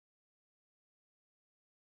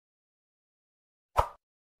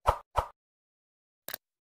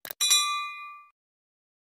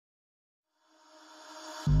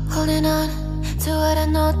Holding on to what I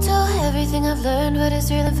know, to everything I've learned. What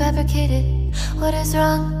is real and fabricated? What is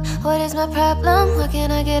wrong? What is my problem? What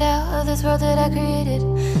can I get out of this world that I created?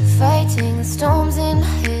 Fighting the storms in my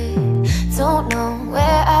head. Don't know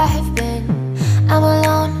where I have been. I'm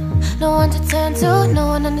alone, no one to turn to. No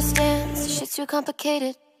one understands, shit's too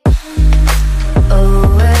complicated.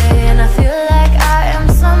 Away, and I feel like I am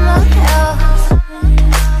someone else.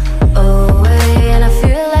 Away, and I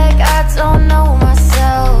feel like I don't know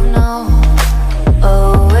myself, no.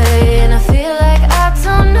 Away, and I feel like I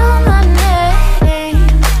don't know my name.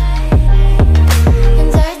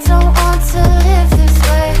 And I don't want to live this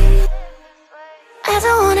way. I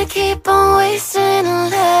don't wanna keep on wasting a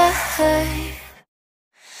life.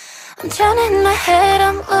 I'm drowning in my head,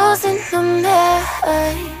 I'm losing my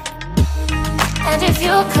mind. And if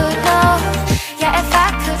you could know, yeah, if I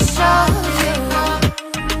could show you,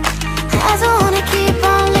 I don't wanna keep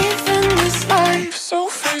on living this life so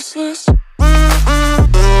faceless.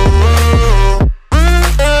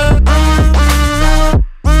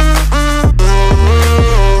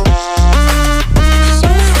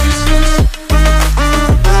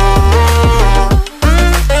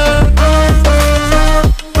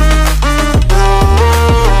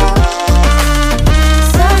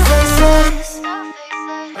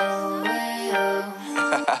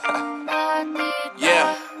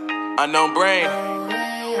 Unknown brain,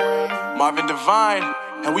 Marvin Divine,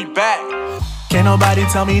 and we back. Can't nobody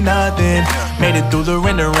tell me nothing. Made it through the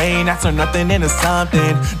rain and rain, I turn nothing into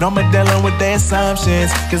something. No more dealing with their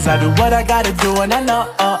assumptions, cause I do what I gotta do and I know,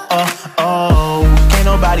 can't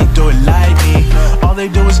nobody do it like me. All they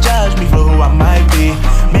do is judge me for who I might be.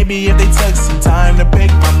 Maybe if they took some time to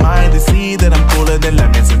pick my mind, to see that I'm cooler than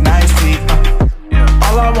lemons and iced tea.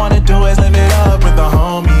 All I wanna do is live it up with the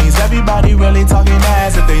homies. Everybody really talking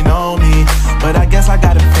as if they know me, but I guess I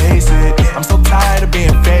gotta face it. I'm so tired of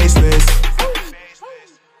being faceless.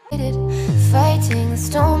 Fighting the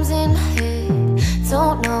storms in my head.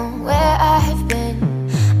 Don't know where I have been.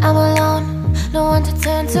 I'm alone, no one to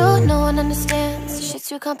turn to. No one understands, shit's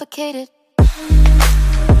too complicated.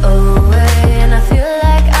 Away, and I feel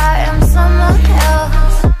like I am someone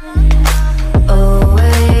else.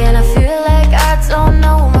 Away, and I feel like I don't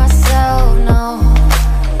know myself, no.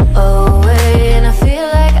 Away, and I feel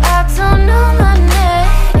like I don't know my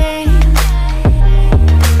name.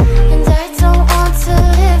 And I don't want to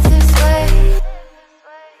live this way.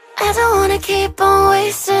 I don't wanna keep on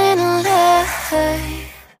wasting a life.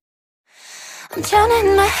 I'm drowning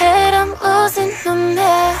in my head, I'm losing my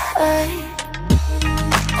mind.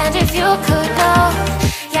 And if you could know,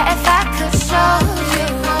 yeah, if I could show you,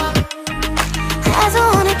 I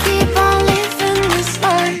don't wanna keep on living this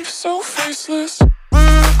life so faceless.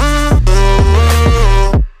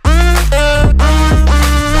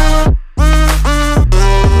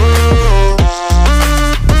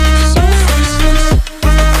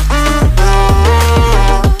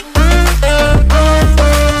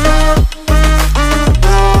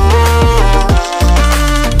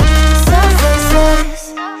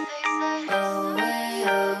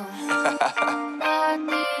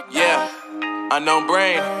 Unknown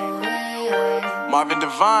brain, Marvin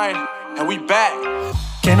Divine, and we back.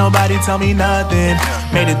 Can't nobody tell me nothing.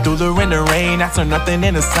 Made it through the rain and rain, I turn nothing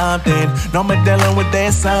into something. No more dealing with their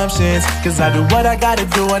assumptions, cause I do what I gotta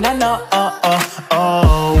do and I know,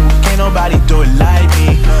 can't nobody do it like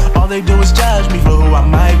me. All they do is judge me for who I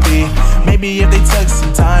might be. Maybe if they took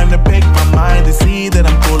some time to pick my mind, to see that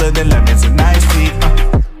I'm cooler than lemons and iced tea.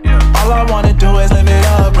 All I wanna do is live it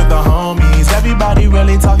up with the homies. Everybody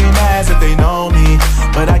really talking as if they know me,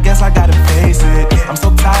 but I guess I gotta face it. I'm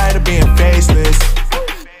so tired of being faceless.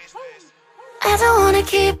 I don't wanna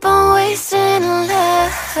keep on wasting a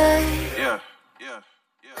life.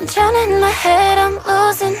 I'm drowning in my head, I'm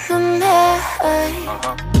losing my mind.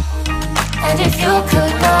 And if you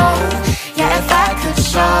could know, yeah, if I could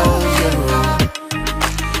show you,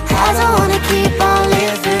 I don't wanna